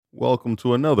Welcome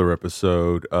to another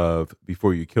episode of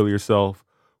Before You Kill Yourself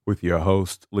with your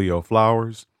host, Leo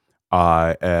Flowers.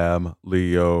 I am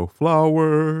Leo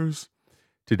Flowers.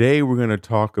 Today, we're going to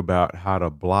talk about how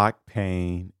to block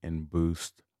pain and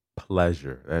boost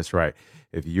pleasure. That's right.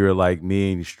 If you're like me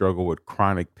and you struggle with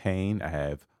chronic pain, I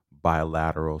have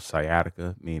bilateral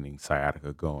sciatica, meaning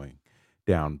sciatica going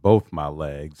down both my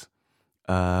legs,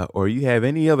 or you have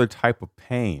any other type of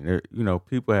pain.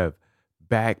 People have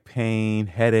back pain,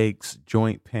 headaches,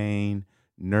 joint pain,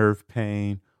 nerve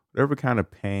pain, whatever kind of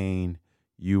pain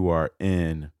you are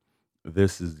in,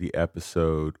 this is the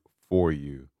episode for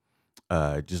you.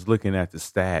 Just looking at the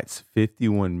stats,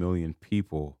 51 million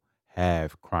people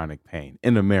have chronic pain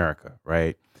in America,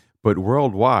 right? But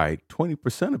worldwide,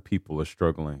 20% of people are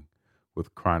struggling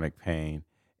with chronic pain.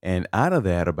 And out of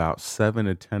that, about 7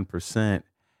 to 10%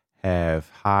 have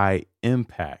high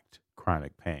impact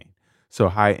chronic pain. So,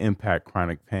 high impact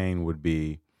chronic pain would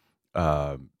be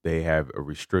they have a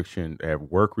restriction, they have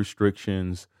work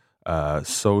restrictions,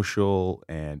 social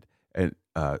and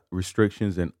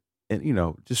restrictions, and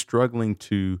just struggling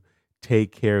to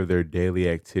take care of their daily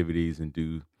activities and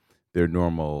do their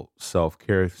normal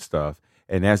self-care stuff,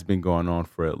 and that's been going on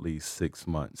for at least 6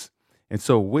 months. And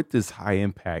so with this high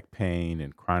impact pain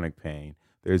and chronic pain,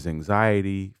 there's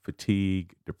anxiety,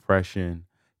 fatigue, depression,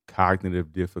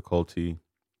 cognitive difficulty.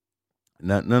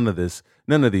 None of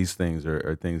these things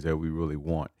are things that we really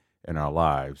want in our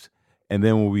lives. And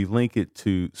then when we link it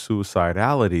to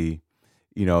suicidality,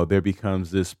 there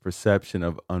becomes this perception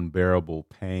of unbearable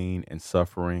pain and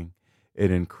suffering.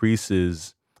 It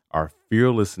increases our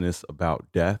fearlessness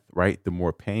about death, right? The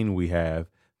more pain we have,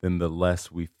 then the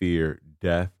less we fear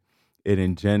death. It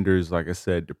engenders, like I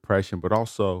said, depression, but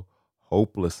also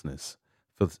hopelessness.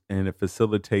 And it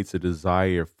facilitates a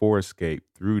desire for escape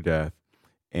through death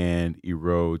and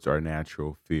erodes our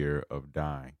natural fear of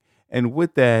dying. And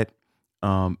with that,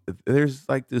 there's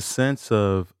like this sense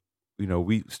of,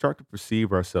 we start to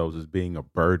perceive ourselves as being a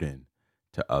burden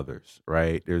to others,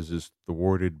 right? There's this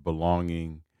thwarted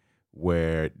belonging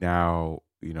where now,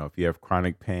 if you have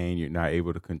chronic pain, you're not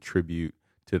able to contribute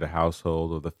to the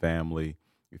household or the family.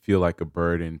 You feel like a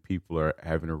burden. People are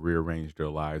having to rearrange their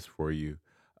lives for you.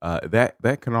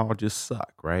 That can all just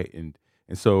suck, right? And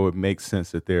so it makes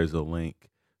sense that there's a link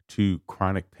to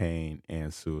chronic pain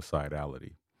and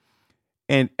suicidality.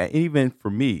 And even for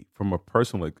me, from a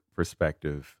personal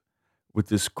perspective, with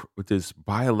this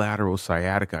bilateral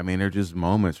sciatica, I mean, there are just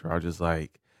moments where I was just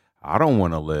like, I don't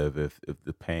want to live if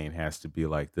the pain has to be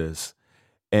like this.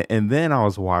 And then I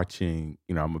was watching,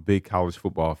 I'm a big college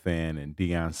football fan, and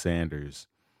Deion Sanders,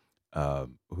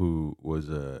 who was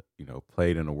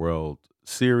played in a World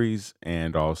Series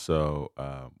and also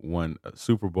won a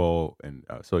Super Bowl, and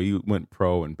so he went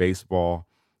pro in baseball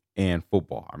and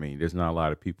football. I mean, there's not a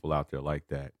lot of people out there like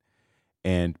that.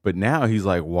 And but now he's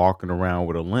like walking around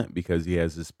with a limp because he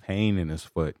has this pain in his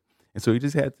foot, and so he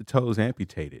just had the toes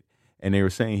amputated. And they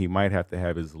were saying he might have to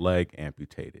have his leg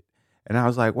amputated. And I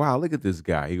was like, wow, look at this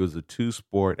guy. He was a two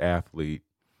sport athlete,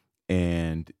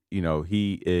 and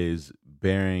he is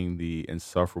bearing the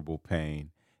insufferable pain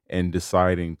and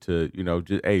deciding to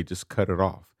just cut it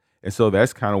off. And so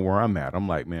that's kind of where I'm at. I'm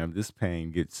like, man, this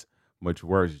pain gets much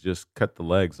worse, just cut the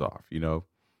legs off,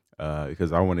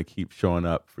 because I want to keep showing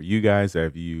up for you guys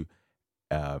as you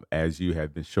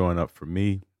have been showing up for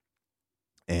me.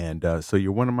 And so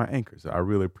you're one of my anchors. I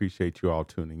really appreciate you all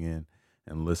tuning in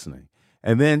and listening.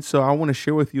 And then, so I want to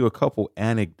share with you a couple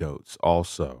anecdotes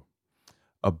also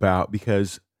about,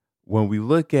 because when we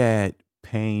look at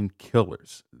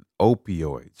painkillers,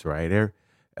 opioids, right? They're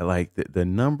like the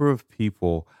number of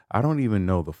people, I don't even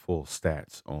know the full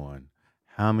stats on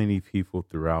how many people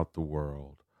throughout the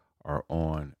world are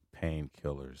on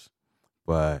painkillers,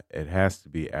 but it has to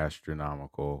be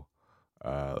astronomical.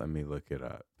 Let me look it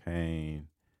up. Painkiller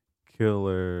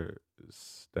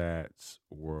stats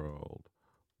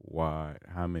worldwide.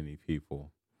 How many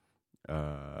people?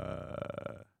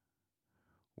 Uh,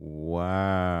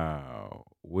 Wow.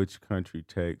 Which country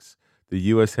takes the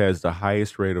U.S. has the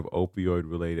highest rate of opioid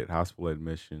related hospital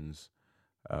admissions,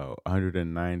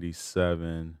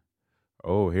 197.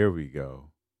 Oh, here we go.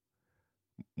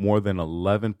 More than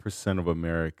 11% of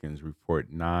Americans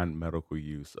report non medical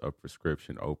use of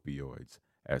prescription opioids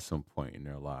at some point in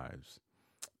their lives,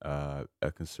 a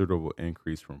considerable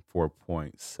increase from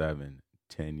 4.7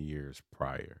 10 years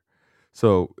prior.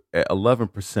 So, at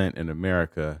 11% in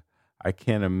America, I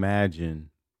can't imagine.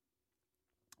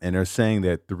 And they're saying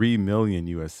that 3 million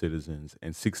U.S. citizens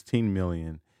and 16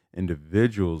 million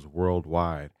individuals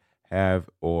worldwide have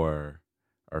or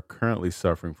are currently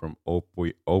suffering from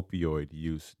opioid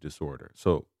use disorder.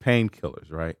 So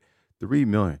painkillers, right? 3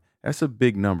 million. That's a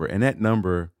big number, and that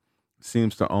number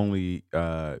seems to only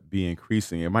be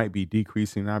increasing. It might be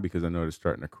decreasing now because I know they're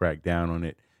starting to crack down on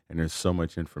it, and there's so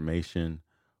much information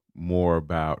more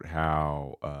about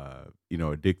how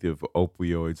addictive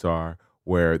opioids are.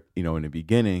 Where in the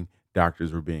beginning,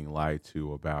 doctors were being lied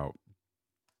to about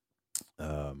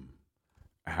um,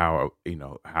 how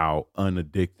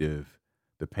unaddictive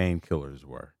the painkillers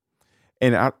were.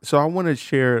 And so I want to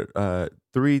share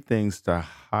three things to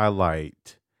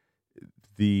highlight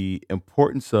the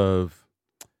importance of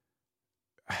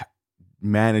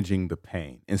managing the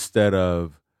pain instead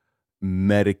of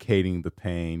medicating the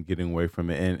pain, getting away from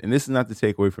it. And this is not to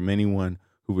take away from anyone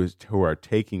who are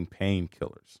taking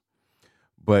painkillers,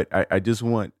 but I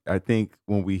think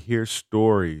when we hear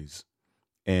stories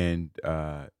and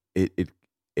it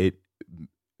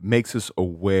makes us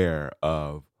aware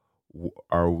of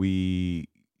are we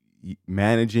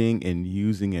managing and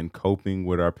using and coping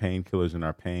with our painkillers and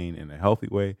our pain in a healthy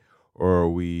way, or are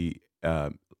we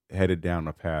headed down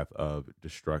a path of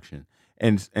destruction?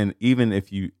 And even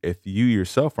if you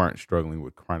yourself aren't struggling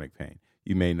with chronic pain,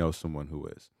 you may know someone who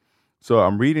is. So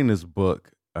I'm reading this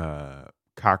book,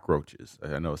 Cockroaches.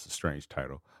 I know it's a strange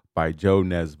title, by Joe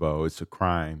Nesbo. It's a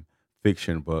crime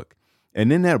fiction book,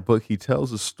 and in that book, he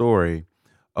tells a story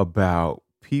about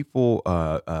people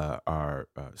are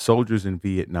soldiers in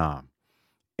Vietnam,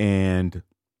 and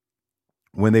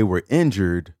when they were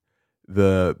injured,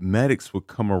 the medics would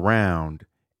come around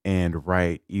and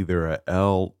write either a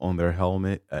L on their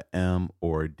helmet, a M,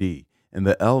 or a D. And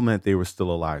the L meant they were still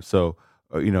alive. So,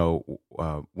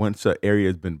 once an area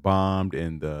has been bombed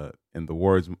and the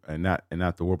wars and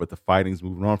not the war, but the fighting's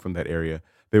moving on from that area,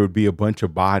 there would be a bunch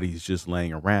of bodies just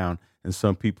laying around, and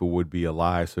some people would be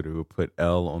alive, so they would put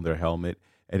L on their helmet,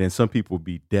 and then some people would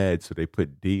be dead, so they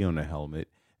put D on the helmet,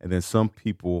 and then some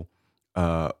people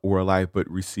were alive but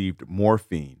received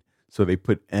morphine, so they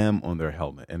put M on their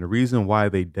helmet. And the reason why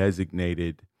they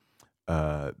designated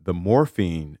the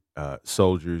morphine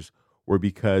soldiers were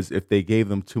because if they gave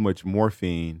them too much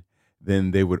morphine,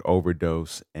 then they would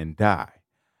overdose and die.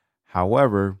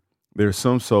 However, there are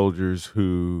some soldiers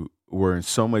who were in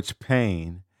so much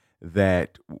pain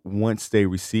that once they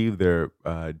received their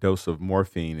dose of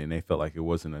morphine and they felt like it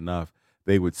wasn't enough,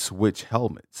 they would switch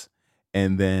helmets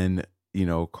and then,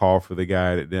 call for the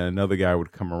guy. Then another guy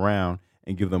would come around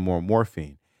and give them more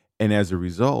morphine. And as a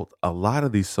result, a lot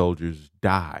of these soldiers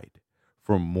died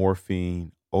from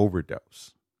morphine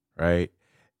overdose, right?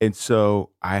 And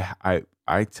so I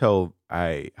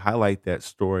highlight that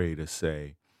story to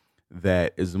say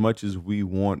that as much as we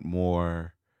want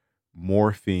more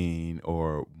morphine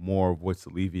or more of what's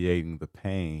alleviating the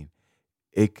pain,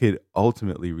 it could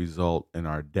ultimately result in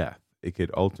our death. It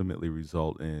could ultimately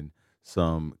result in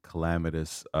some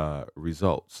calamitous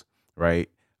results, right?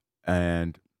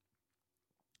 And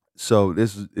so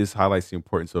this highlights the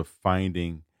importance of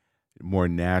finding more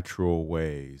natural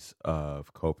ways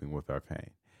of coping with our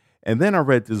pain. And then I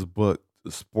read this book,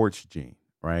 The Sports Gene,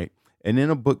 right? And in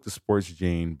a book, The Sports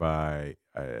Gene by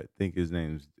I think his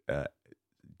name's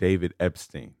David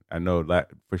Epstein. I know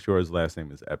for sure his last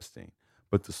name is Epstein,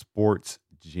 but The Sports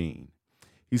Gene.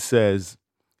 He says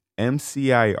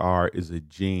MCIR is a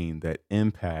gene that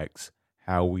impacts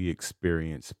how we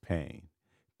experience pain.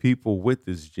 People with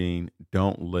this gene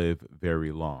don't live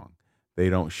very long. They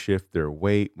don't shift their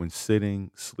weight when sitting,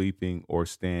 sleeping, or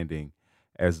standing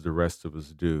as the rest of us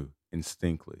do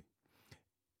instinctively.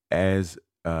 As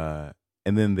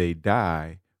and then they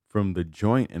die from the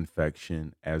joint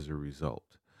infection as a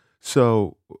result.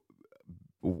 So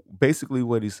basically,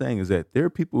 what he's saying is that there are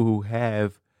people who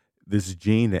have this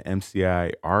gene, the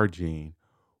MCIR gene,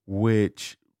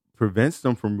 which prevents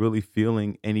them from really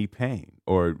feeling any pain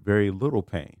or very little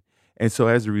pain. And so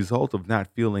as a result of not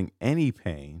feeling any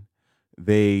pain,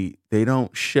 they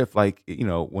don't shift like,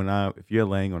 when I if you're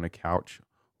laying on a couch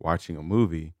watching a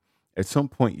movie, at some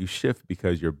point you shift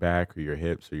because your back or your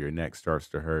hips or your neck starts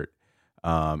to hurt.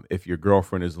 If your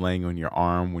girlfriend is laying on your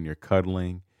arm when you're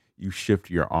cuddling, you shift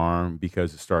your arm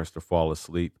because it starts to fall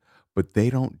asleep. But they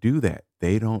don't do that.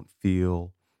 They don't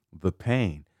feel the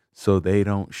pain, so they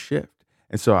don't shift.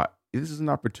 And so this is an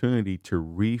opportunity to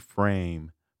reframe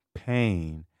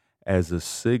pain as a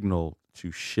signal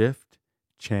to shift,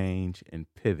 change, and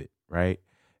pivot. Right?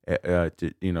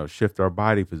 To shift our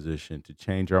body position, to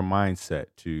change our mindset,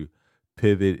 to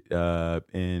pivot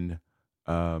in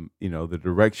the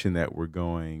direction that we're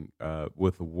going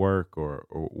with work or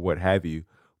what have you.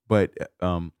 But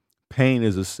pain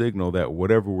is a signal that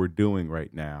whatever we're doing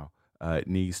right now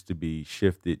needs to be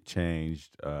shifted,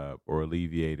 changed, or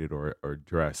alleviated or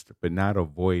addressed, but not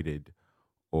avoided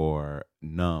or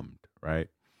numbed, right?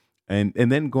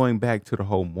 And then going back to the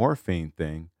whole morphine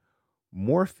thing,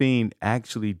 morphine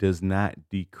actually does not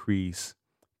decrease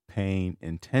pain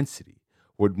intensity.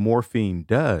 What morphine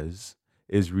does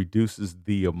is reduces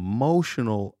the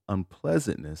emotional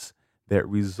unpleasantness that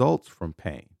results from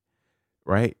pain,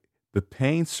 right? The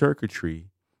pain circuitry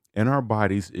in our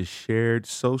bodies is shared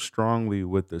so strongly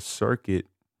with the circuitry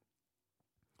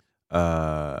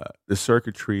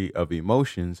of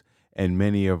emotions, and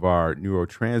many of our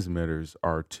neurotransmitters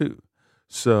are too.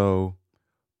 So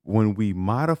when we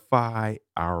modify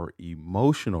our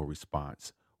emotional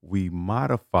response, we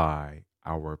modify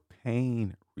our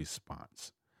pain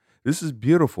response. This is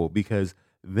beautiful because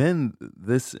then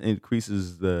this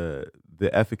increases the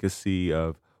efficacy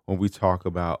of when we talk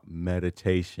about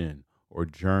meditation or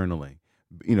journaling.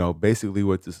 Basically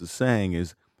what this is saying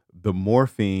is the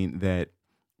morphine that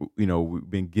we've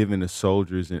been given to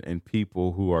soldiers and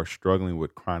people who are struggling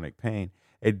with chronic pain,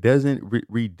 it doesn't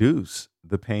reduce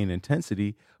the pain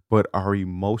intensity, but our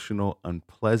emotional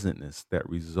unpleasantness that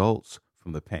results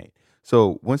from the pain.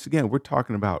 So once again, we're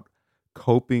talking about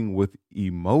coping with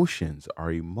emotions,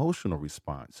 our emotional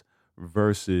response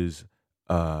versus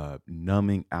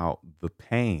numbing out the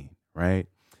pain, right?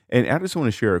 And I just want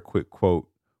to share a quick quote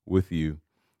with you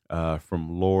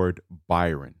from Lord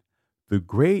Byron. The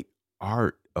great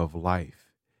art of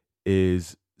life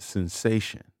is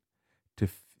sensation,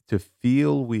 to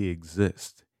feel we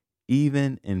exist,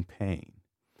 even in pain.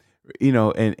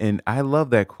 And I love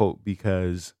that quote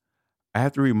because I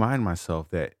have to remind myself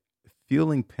that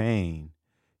feeling pain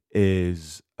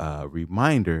is a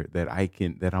reminder that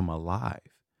I'm alive,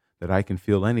 that I can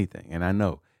feel anything. And I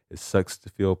know it sucks to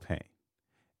feel pain,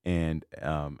 and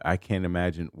I can't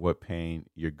imagine what pain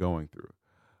you're going through.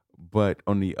 But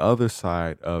on the other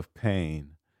side of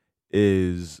pain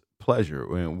is pleasure,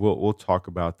 and we'll talk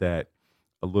about that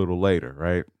a little later,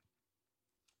 right?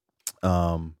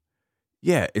 Um,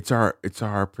 yeah, it's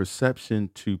our perception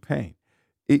to pain.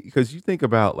 Because you think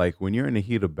about like when you're in the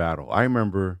heat of battle. I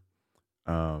remember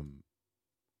um,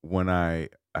 when I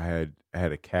had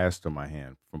a cast on my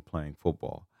hand from playing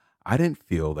football. I didn't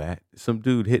feel that. Some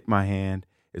dude hit my hand.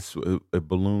 It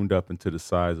ballooned up into the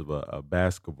size of a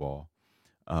basketball,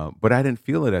 but I didn't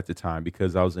feel it at the time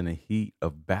because I was in a heat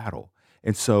of battle.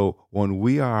 And so when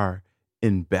we are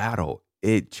in battle,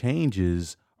 it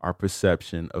changes our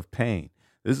perception of pain.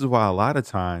 This is why a lot of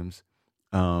times,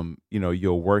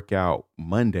 you'll work out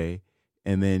Monday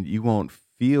and then you won't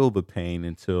feel the pain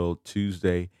until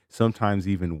Tuesday, sometimes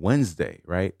even Wednesday,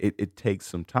 right? It takes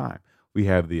some time. We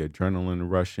have the adrenaline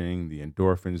rushing, the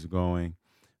endorphins going.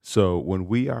 So when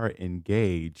we are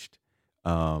engaged,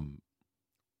 um,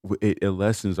 it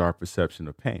lessens our perception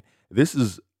of pain. This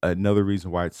is another reason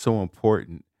why it's so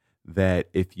important that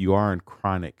if you are in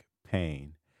chronic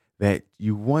pain, that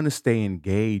you want to stay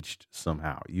engaged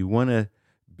somehow. You want to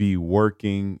be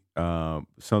working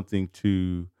something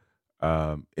to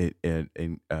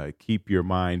keep your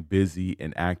mind busy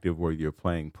and active, where you're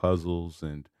playing puzzles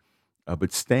and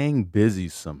but staying busy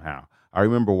somehow. I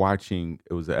remember watching,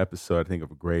 it was an episode I think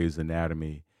of Grey's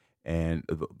Anatomy, and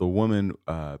the woman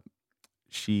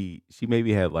she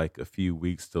maybe had like a few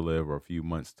weeks to live or a few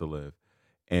months to live,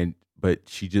 and but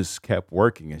she just kept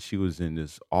working and she was in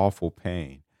this awful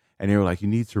pain, and they were like, you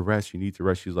need to rest, you need to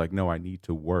rest. She was like, no, I need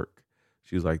to work.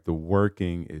 She was like, the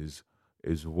working is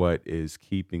what is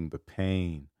keeping the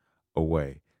pain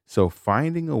away. So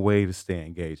finding a way to stay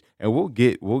engaged, and we'll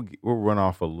run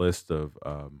off a list of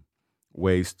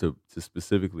ways to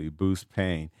specifically boost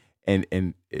pain, and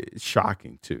it's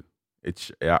shocking too.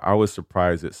 I was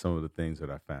surprised at some of the things that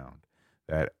I found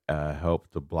that help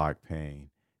to block pain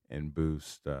and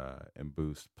boost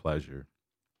pleasure.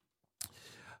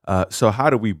 So how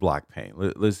do we block pain?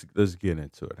 Let's get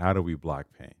into it. How do we block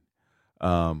pain?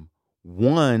 Um,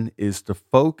 One is to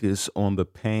focus on the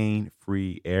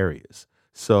pain-free areas.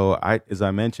 So as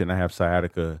I mentioned, I have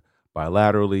sciatica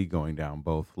bilaterally going down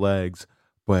both legs,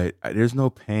 but there's no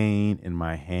pain in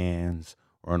my hands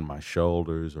or on my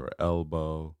shoulders or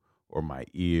elbow or my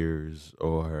ears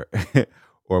or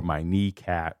or my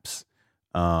kneecaps.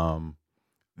 Um,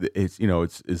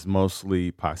 it's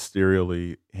mostly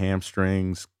posteriorly,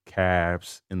 hamstrings,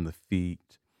 calves, in the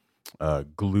feet,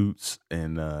 glutes,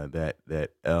 and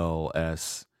that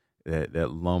LS,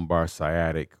 that lumbar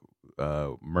sciatic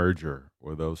merger,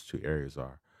 where those two areas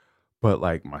are. But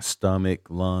like my stomach,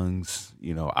 lungs,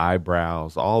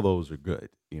 eyebrows, all those are good.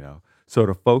 So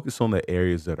to focus on the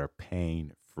areas that are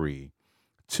pain free.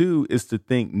 Two is to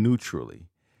think neutrally.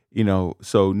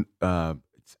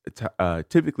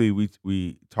 Typically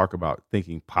we talk about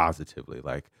thinking positively,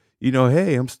 like,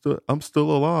 hey, I'm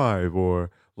still alive, or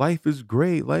life is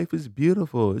great, life is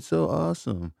beautiful, it's so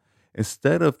awesome.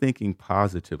 Instead of thinking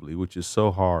positively, which is so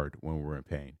hard when we're in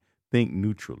pain, think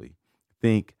neutrally.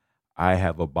 Think, I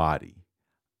have a body,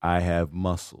 I have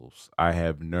muscles, I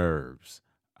have nerves,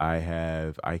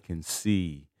 I can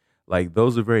see. Like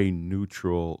those are very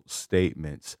neutral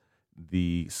statements.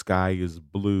 The sky is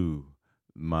blue,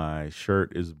 my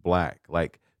shirt is black.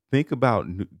 Like think about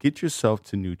get yourself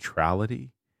to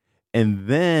neutrality, and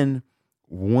then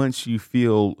once you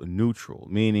feel neutral,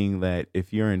 meaning that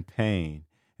if you're in pain,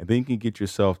 and then you can get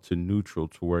yourself to neutral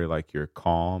to where like you're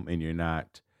calm and you're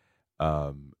not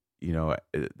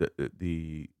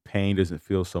the pain doesn't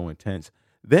feel so intense,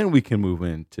 then we can move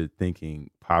into thinking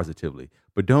positively.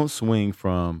 But don't swing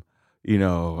from,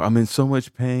 I'm in so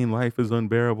much pain, life is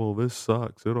unbearable, this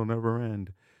sucks, it'll never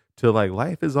end, to like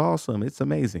life is awesome, it's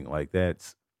amazing. Like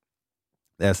that's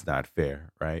not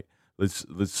fair, right? Let's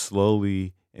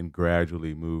slowly and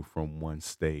gradually move from one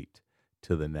state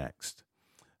to the next.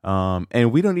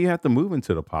 And we don't even have to move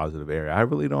into the positive area. I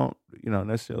really don't,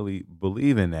 necessarily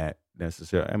believe in that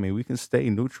necessarily. I mean, we can stay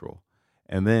neutral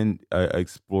and then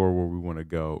explore where we want to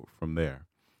go from there.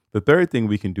 The third thing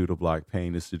we can do to block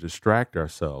pain is to distract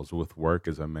ourselves with work,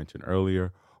 as I mentioned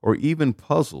earlier, or even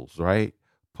puzzles, right?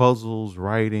 Puzzles,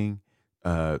 writing,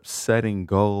 setting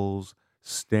goals,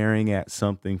 staring at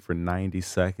something for 90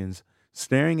 seconds,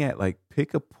 staring at like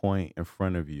pick a point in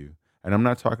front of you. And I'm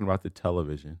not talking about the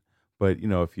television, but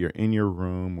if you're in your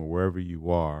room or wherever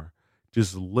you are,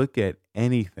 just look at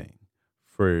anything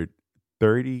for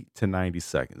 30 to 90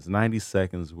 seconds. 90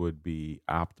 seconds would be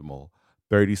optimal.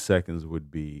 30 seconds would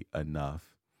be enough.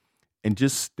 And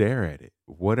just stare at it,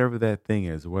 whatever that thing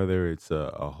is, whether it's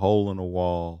a hole in a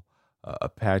wall, a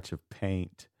patch of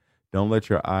paint. Don't let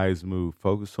your eyes move.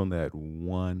 Focus on that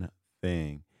one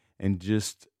thing, and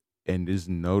just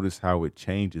notice how it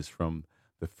changes from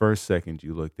the first second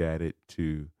you looked at it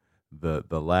to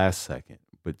the last second.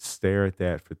 But stare at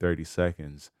that for 30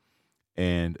 seconds,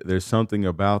 and there's something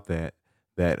about that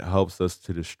that helps us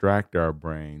to distract our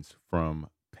brains from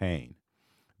pain.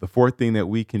 The fourth thing that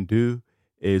we can do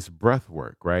is breath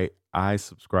work, right? I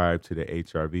subscribe to the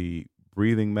HRV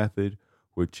breathing method,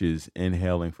 which is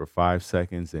inhaling for 5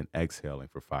 seconds and exhaling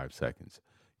for 5 seconds.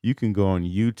 You can go on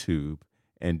YouTube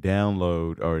and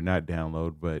download, or not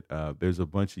download, but there's a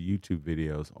bunch of YouTube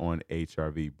videos on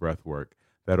HRV breath work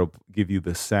that'll give you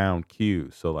the sound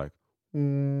cues. So, like,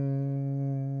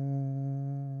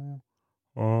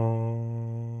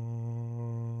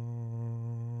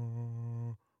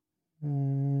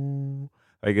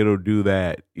 like it'll do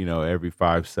that, every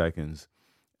 5 seconds.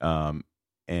 Um,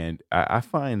 and I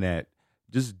find that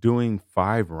just doing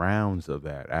 5 rounds of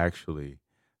that actually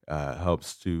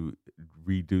helps to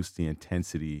reduce the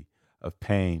intensity of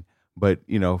pain. But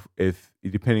if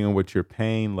depending on what your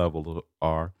pain levels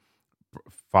are,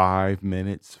 5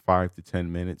 minutes, 5 to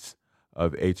 10 minutes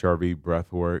of HRV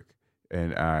breath work,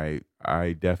 and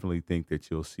I definitely think that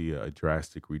you'll see a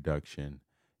drastic reduction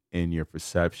in your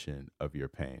perception of your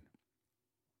pain.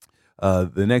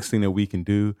 The next thing that we can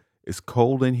do is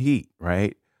cold and heat,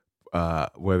 right?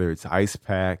 Whether it's ice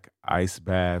pack, ice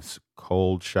baths,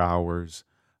 cold showers,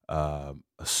 a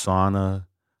sauna,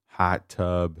 hot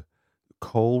tub,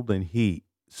 cold and heat.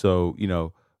 So,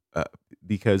 uh,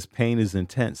 because pain is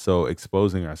intense, so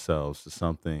exposing ourselves to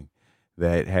something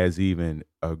that has even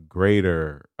a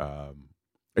greater,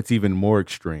 it's even more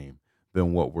extreme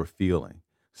than what we're feeling.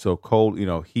 So cold,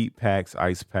 heat packs,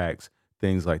 ice packs,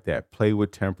 things like that. Play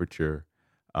with temperature,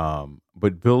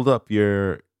 but build up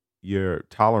your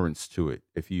tolerance to it.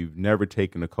 If you've never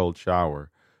taken a cold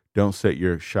shower, don't set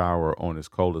your shower on as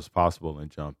cold as possible and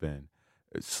jump in.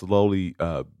 Slowly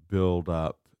build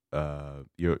up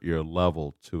your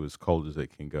level to as cold as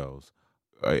it can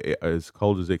as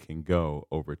cold as it can go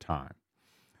over time.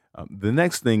 The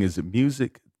next thing is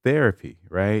music therapy,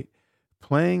 right?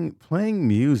 Playing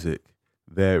music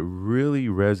that really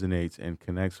resonates and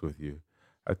connects with you.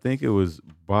 I think it was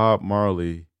Bob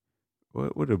Marley.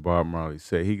 What did Bob Marley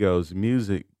say? He goes,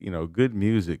 music, good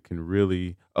music can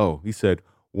really. Oh, he said,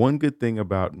 one good thing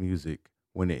about music,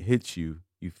 when it hits you,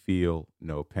 you feel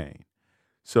no pain.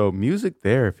 So, music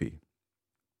therapy,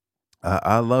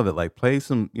 I love it. Like, play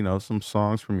some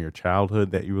songs from your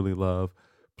childhood that you really love.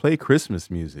 Play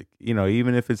Christmas music,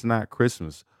 even if it's not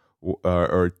Christmas,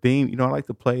 or theme. I like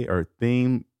to play or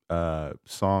theme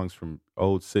songs from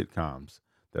old sitcoms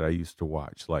that I used to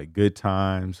watch, like Good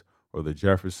Times or The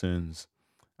Jeffersons.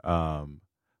 Um,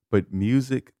 but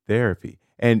music therapy,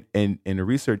 and the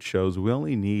research shows we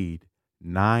only need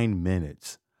 9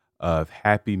 minutes of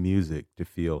happy music to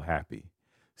feel happy.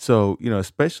 So,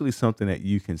 especially something that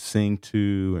you can sing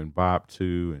to and bop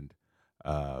to, and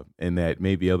and that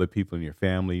maybe other people in your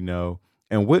family know.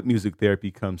 And with music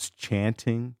therapy comes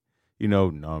chanting,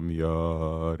 Nam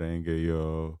yo renge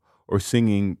yo, or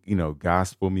singing,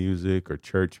 gospel music or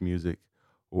church music,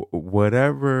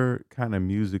 whatever kind of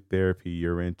music therapy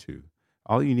you're into.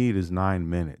 All you need is 9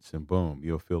 minutes, and boom,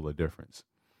 you'll feel a difference.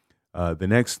 The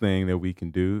next thing that we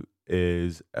can do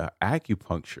is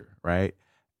acupuncture, right?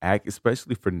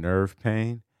 Especially for nerve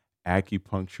pain,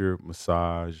 acupuncture,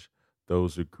 massage.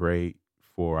 Those are great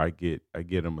for. I get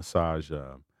a massage,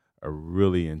 a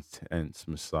really intense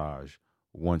massage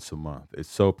once a month. It's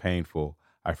so painful.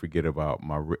 I forget about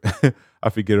I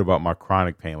forget about my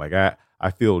chronic pain. Like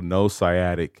I feel no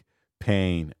sciatic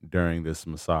pain during this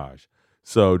massage.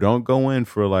 So don't go in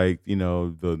for like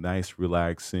the nice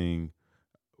relaxing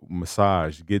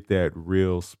massage. Get that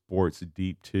real sports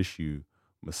deep tissue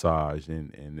massage,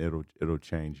 and it'll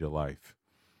change your life.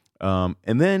 And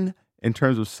then in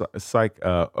terms of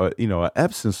an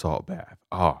Epsom salt bath.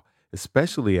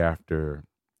 Especially after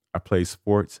I play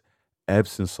sports,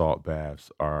 Epsom salt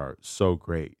baths are so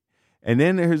great. And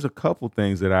then there's a couple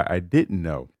things that I didn't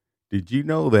know. Did you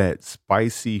know that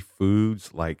spicy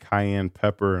foods like cayenne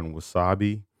pepper and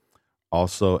wasabi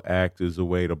also act as a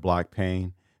way to block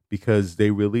pain because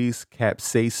they release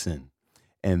capsaicin,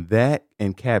 and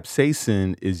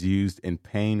capsaicin is used in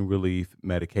pain relief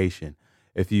medication.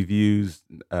 If you've used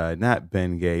not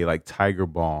Bengay, like Tiger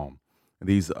Balm,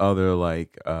 these other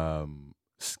like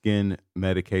skin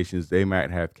medications, they might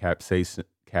have capsaicin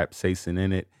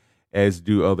in it, as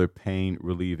do other pain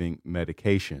relieving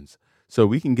medications. So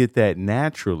we can get that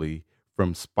naturally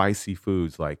from spicy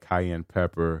foods like cayenne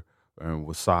pepper and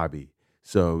wasabi.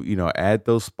 So add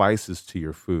those spices to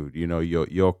your food.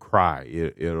 You'll cry.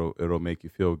 It'll make you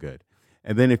feel good.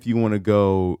 And then if you want to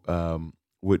go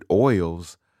with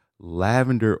oils,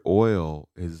 lavender oil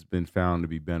has been found to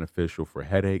be beneficial for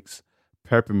headaches.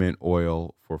 Peppermint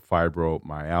oil for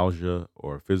fibromyalgia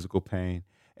or physical pain.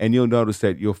 And you'll notice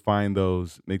that you'll find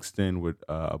those mixed in with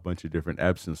a bunch of different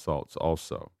Epsom salts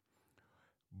also.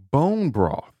 Bone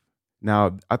broth.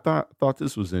 Now, I thought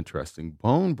this was interesting.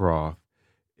 Bone broth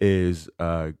is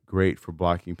great for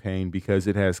blocking pain because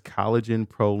it has collagen,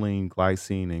 proline,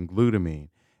 glycine, and glutamine,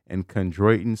 and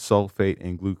chondroitin, sulfate,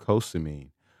 and glucosamine,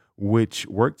 which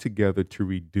work together to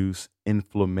reduce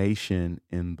inflammation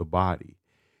in the body.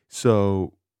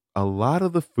 So, a lot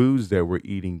of the foods that we're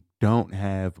eating don't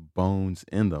have bones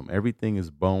in them. Everything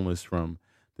is boneless, from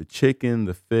the chicken,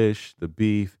 the fish, the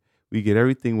beef. We get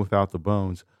everything without the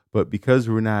bones. But because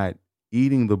we're not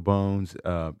eating the bones,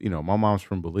 my mom's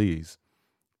from Belize.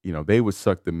 They would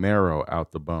suck the marrow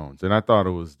out the bones. And I thought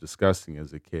it was disgusting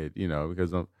as a kid,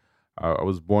 because I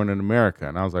was born in America.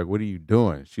 And I was like, what are you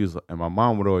doing? And my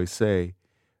mom would always say,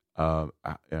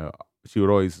 she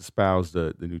would always espouse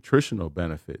the nutritional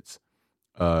benefits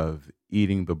of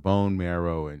eating the bone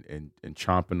marrow and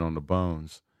chomping on the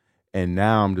bones. And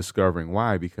now I'm discovering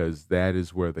why, because that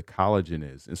is where the collagen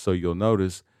is. And so you'll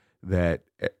notice that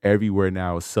everywhere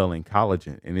now is selling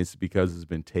collagen, and it's because it's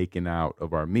been taken out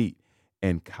of our meat.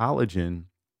 And collagen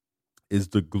is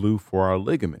the glue for our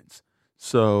ligaments.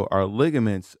 So our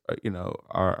ligaments,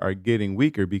 are getting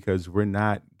weaker because we're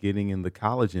not getting in the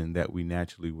collagen that we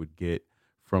naturally would get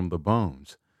from the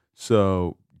bones.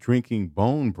 So drinking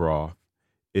bone broth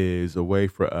is a way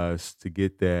for us to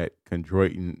get that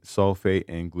chondroitin, sulfate,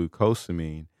 and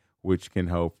glucosamine, which can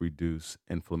help reduce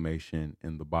inflammation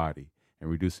in the body. And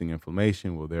reducing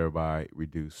inflammation will thereby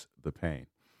reduce the pain.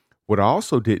 What I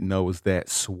also didn't know is that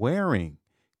swearing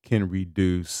can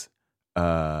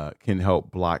can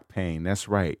help block pain. That's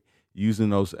right.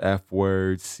 Using those F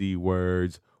words, C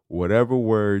words, whatever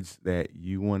words that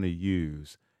you want to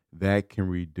use, that can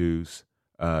reduce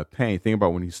pain. Think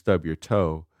about when you stub your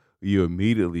toe, you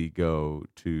immediately go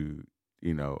to,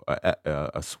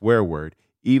 a swear word.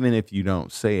 Even if you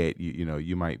don't say it,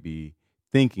 you might be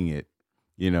thinking it.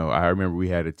 I remember we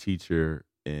had a teacher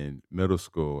in middle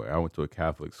school. I went to a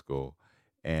Catholic school,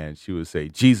 and she would say,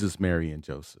 Jesus, Mary, and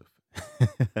Joseph.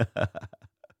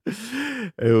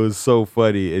 It was so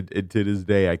funny. To this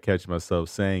day, I catch myself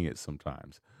saying it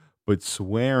sometimes. But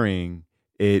swearing,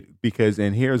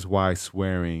 and here's why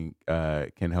swearing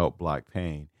can help block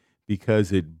pain,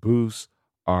 because it boosts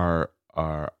our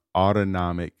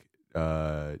autonomic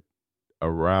uh,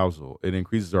 arousal. It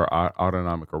increases our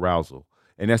autonomic arousal.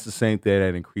 And that's the same thing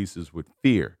that increases with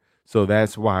fear. So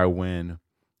that's why when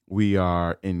we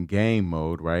are in game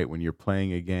mode, right? When you're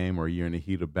playing a game or you're in the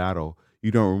heat of battle, you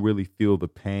don't really feel the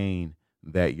pain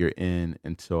that you're in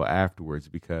until afterwards,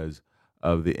 because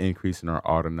of the increase in our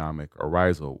autonomic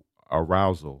arousal.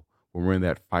 When we're in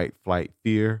that fight, flight,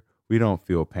 fear, we don't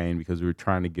feel pain because we're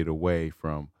trying to get away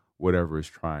from whatever is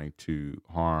trying to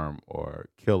harm or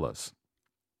kill us.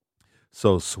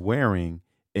 So swearing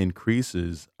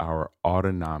increases our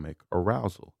autonomic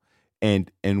arousal.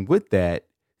 And with that,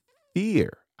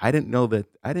 fear. I didn't know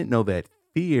that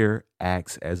fear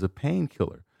acts as a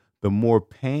painkiller. The more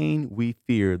pain we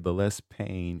fear, the less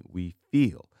pain we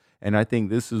feel. And I think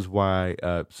this is why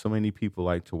so many people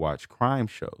like to watch crime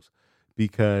shows,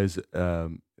 because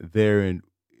they're in,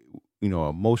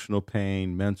 emotional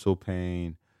pain, mental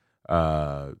pain,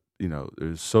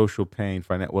 there's social pain,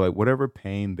 financial, well, like whatever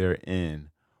pain they're in.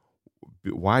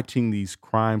 Watching these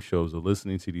crime shows or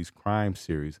listening to these crime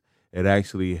series, it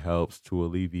actually helps to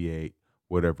alleviate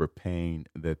whatever pain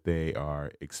that they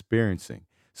are experiencing.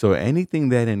 So anything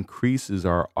that increases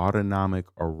our autonomic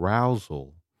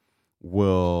arousal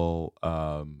will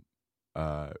uh,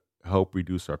 help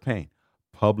reduce our pain.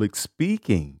 Public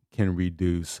speaking can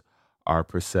reduce our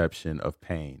perception of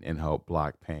pain and help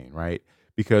block pain, right?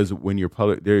 Because when you're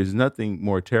public, there is nothing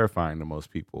more terrifying to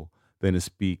most people than to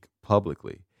speak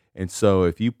publicly. And so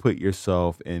if you put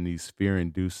yourself in these fear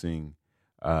inducing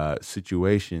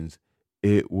situations,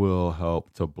 it will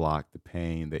help to block the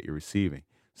pain that you're receiving.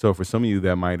 So for some of you,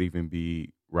 that might even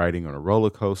be riding on a roller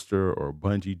coaster or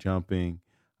bungee jumping.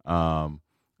 Um,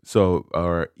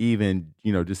 or even,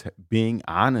 just being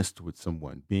honest with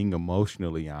someone, being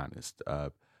emotionally honest,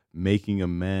 making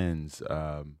amends,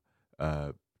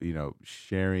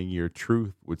 sharing your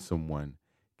truth with someone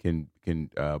can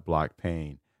block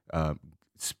pain. Um,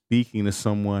 Speaking to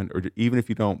someone, or even if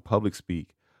you don't public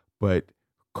speak, but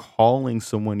calling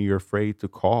someone you're afraid to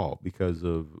call because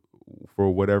of,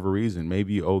 for whatever reason.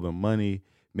 Maybe you owe them money,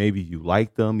 maybe you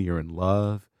like them, you're in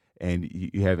love, and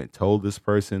you haven't told this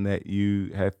person that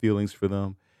you have feelings for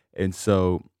them. And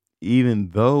so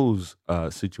even those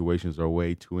situations are a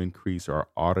way to increase our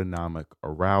autonomic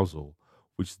arousal,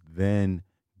 which then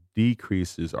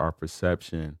decreases our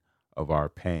perception of our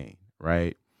pain,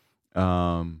 right?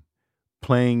 um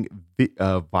Playing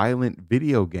violent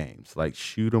video games like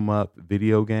shoot 'em up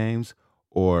video games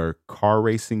or car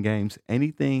racing games,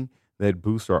 anything that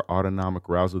boosts our autonomic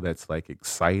arousal that's like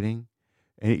exciting.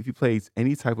 And if you play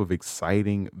any type of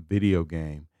exciting video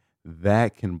game,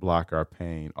 that can block our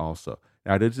pain also.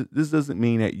 Now, this doesn't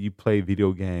mean that you play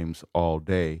video games all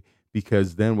day,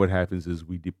 because then what happens is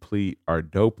we deplete our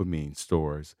dopamine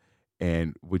stores,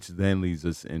 and which then leads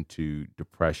us into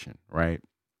depression, right?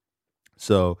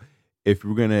 So if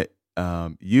we're gonna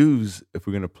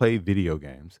play video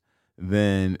games,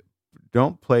 then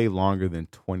don't play longer than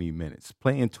 20 minutes.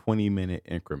 Play in 20-minute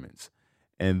increments,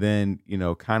 and then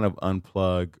kind of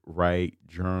unplug, write,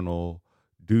 journal,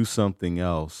 do something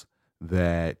else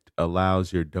that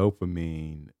allows your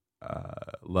dopamine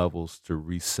levels to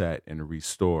reset and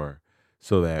restore,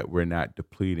 so that we're not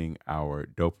depleting our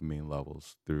dopamine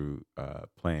levels through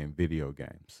playing video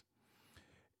games.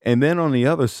 And then on the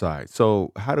other side,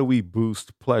 so how do we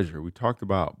boost pleasure? We talked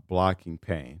about blocking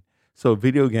pain. So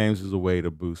video games is a way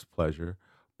to boost pleasure,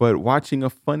 but watching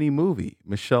a funny movie.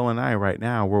 Michelle and I right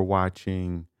now we're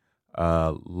watching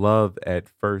Love at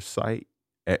First Sight,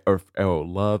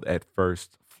 Love at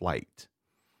First Flight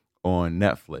on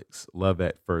Netflix. Love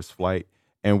at First Flight,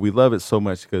 and we love it so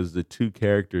much because the two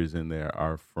characters in there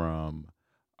are from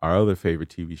our other favorite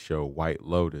TV show, White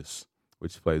Lotus,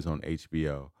 which plays on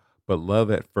HBO. But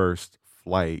Love at First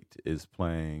Flight is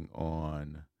playing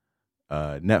on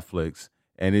Netflix,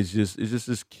 and it's just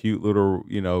this cute little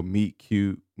meet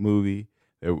cute movie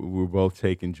that we're both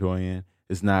taking joy in.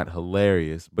 It's not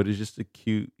hilarious, but it's just a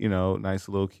cute, nice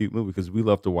little cute movie, because we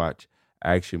love to watch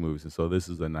action movies, and so this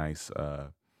is a nice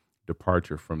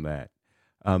departure from that.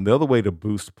 The other way to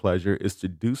boost pleasure is to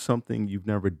do something you've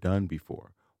never done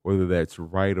before, whether that's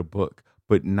write a book,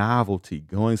 but novelty,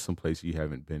 going someplace you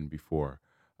haven't been before.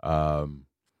 Um,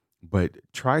 but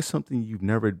try something you've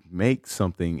never, make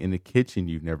something in the kitchen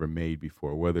you've never made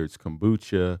before, whether it's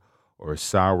kombucha or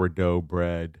sourdough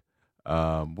bread.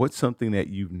 What's something that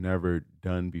you've never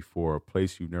done before, a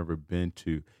place you've never been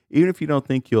to, even if you don't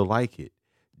think you'll like it,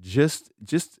 just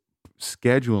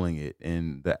scheduling it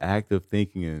and the act of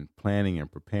thinking and planning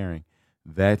and preparing,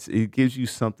 it gives you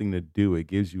something to do. It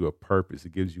gives you a purpose.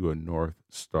 It gives you a North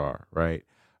Star, right?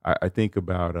 I think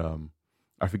about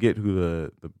I forget who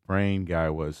the brain guy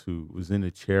was who was in a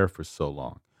chair for so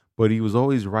long, but he was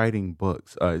always writing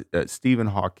books. Stephen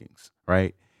Hawking's,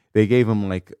 right? They gave him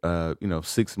like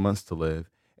 6 months to live,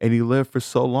 and he lived for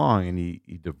so long. And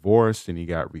he divorced and he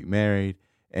got remarried,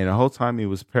 and the whole time he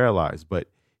was paralyzed, but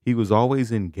he was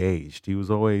always engaged. He was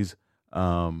always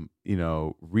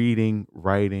reading,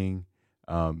 writing,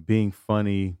 being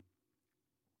funny.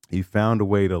 He found a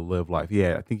way to live life.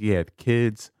 I think he had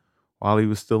kids while he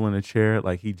was still in a chair.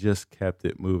 Like he just kept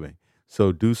it moving.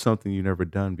 So do something you've never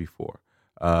done before.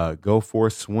 Go for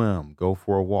a swim. Go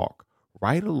for a walk.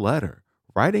 Write a letter.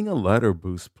 Writing a letter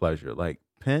boosts pleasure. Like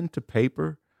pen to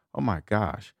paper. Oh my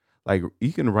gosh. Like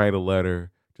you can write a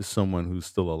letter to someone who's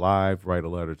still alive, write a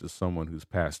letter to someone who's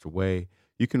passed away.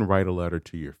 You can write a letter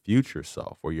to your future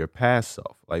self or your past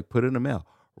self. Like put it in the mail.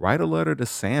 Write a letter to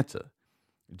Santa.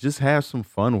 Just have some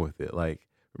fun with it. Like,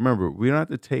 remember, we don't have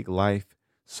to take life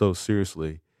so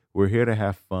seriously. We're here to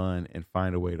have fun and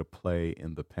find a way to play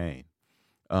in the pain.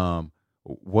 Um,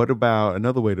 what about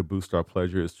another way to boost our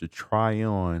pleasure is to try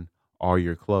on all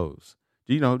your clothes.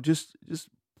 Just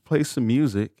play some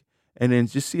music and then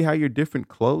just see how your different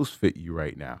clothes fit you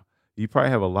right now. You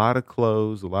probably have a lot of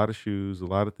clothes, a lot of shoes, a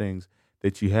lot of things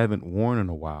that you haven't worn in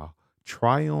a while.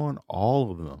 Try on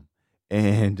all of them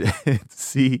and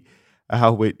see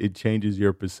how it changes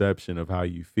your perception of how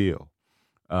you feel.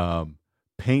 Um,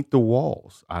 Paint the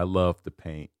walls. I love to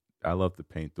paint. I love to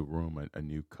paint the room a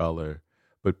new color,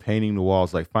 but painting the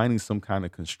walls, like finding some kind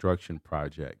of construction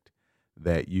project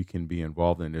that you can be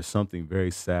involved in. There's something very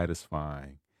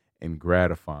satisfying and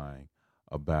gratifying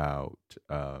about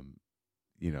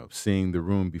seeing the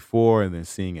room before and then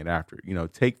seeing it after.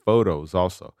 Take photos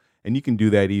also, and you can do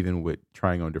that even with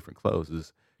trying on different clothes.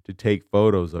 Is to take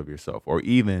photos of yourself, or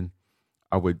even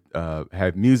I would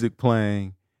have music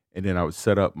playing, and then I would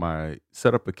set up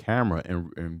a camera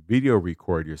and video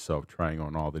record yourself trying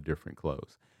on all the different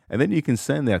clothes, and then you can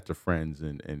send that to friends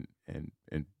and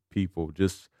people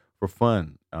just for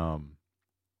fun.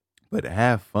 But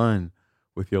have fun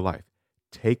with your life.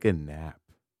 Take a nap.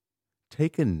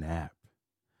 Take a nap.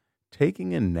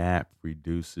 Taking a nap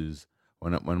reduces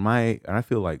when I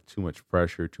feel like too much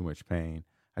pressure, too much pain.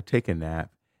 I take a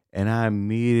nap, and I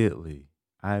immediately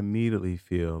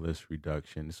feel this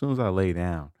reduction. As soon as I lay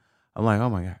down, I'm like, oh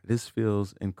my God, this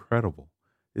feels incredible.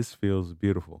 This feels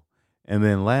beautiful. And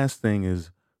then last thing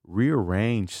is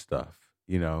rearrange stuff,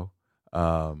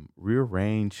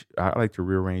 rearrange. I like to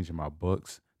rearrange in my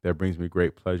books. That brings me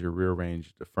great pleasure.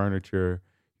 Rearrange the furniture,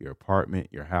 your apartment,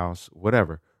 your house,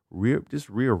 whatever. Just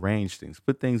rearrange things,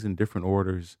 put things in different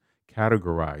orders,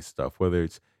 categorize stuff, whether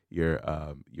it's your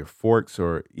forks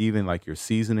or even like your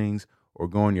seasonings, or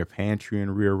go in your pantry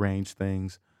and rearrange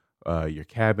things, your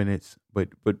cabinets,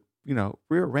 but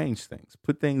rearrange things,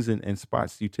 put things in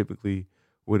spots you typically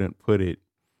wouldn't put it,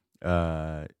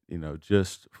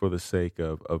 just for the sake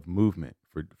of movement,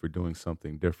 for doing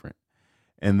something different.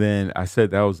 And then I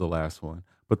said that was the last one,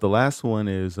 but the last one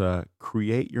is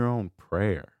create your own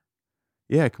prayer.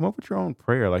 Yeah, come up with your own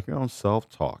prayer, like your own self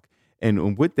talk.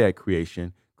 And with that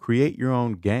creation, create your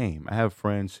own game. I have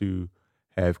friends who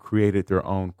have created their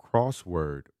own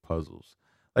crossword puzzles.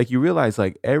 Like you realize,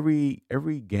 like every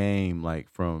game, like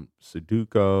from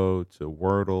Sudoku to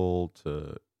Wordle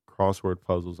to crossword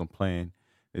puzzles. I'm playing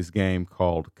this game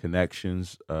called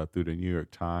Connections through the New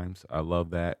York Times. I love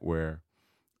that, where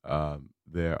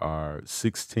there are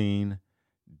 16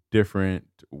 different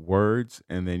words,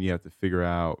 and then you have to figure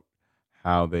out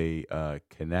how they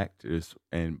connect.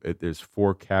 There's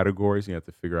four categories. You have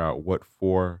to figure out what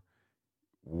four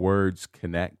words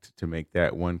connect to make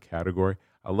that one category.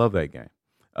 I love that game.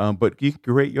 But you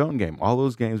can create your own game. All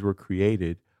those games were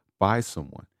created by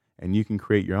someone, and you can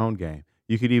create your own game.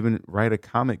 You could even write a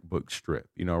comic book strip.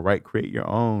 Create your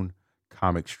own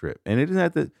comic strip, and it doesn't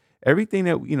have to everything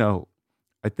that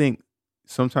I think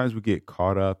sometimes we get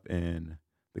caught up in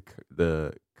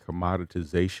the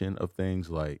commoditization of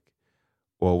things, like,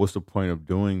 well, what's the point of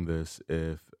doing this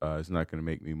if it's not going to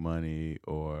make me money,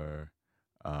 or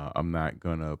I'm not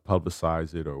going to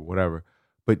publicize it or whatever?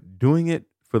 But doing it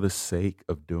for the sake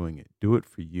of doing it, do it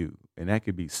for you. And that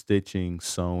could be stitching,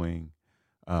 sewing,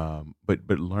 but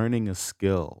learning a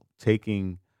skill,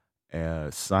 taking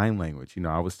sign language.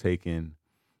 I was taking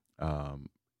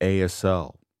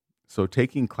ASL. So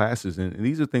taking classes, and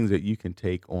these are things that you can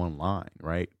take online,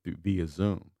 right, via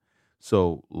Zoom.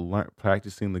 So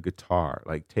practicing the guitar,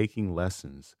 like taking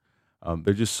lessons.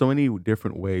 There's just so many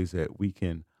different ways that we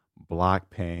can block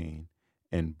pain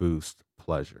and boost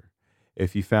pleasure.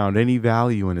 If you found any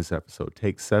value in this episode,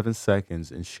 take 7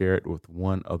 seconds and share it with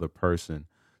one other person,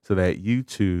 so that you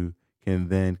two can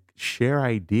then share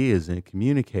ideas and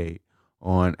communicate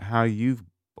on how you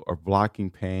are blocking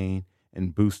pain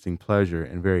and boosting pleasure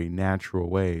in very natural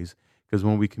ways. Because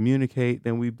when we communicate,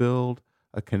 then we build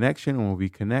a connection. And when we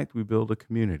connect, we build a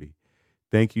community.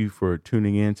 Thank you for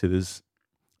tuning in to this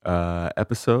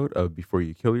episode of Before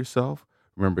You Kill Yourself.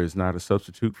 Remember, it's not a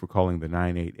substitute for calling the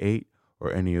 988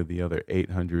 or any of the other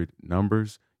 800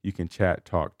 numbers. You can chat,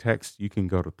 talk, text. You can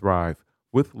go to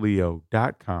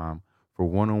thrivewithleo.com for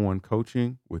one on one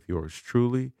coaching with yours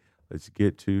truly. Let's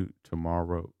get to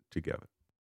tomorrow together.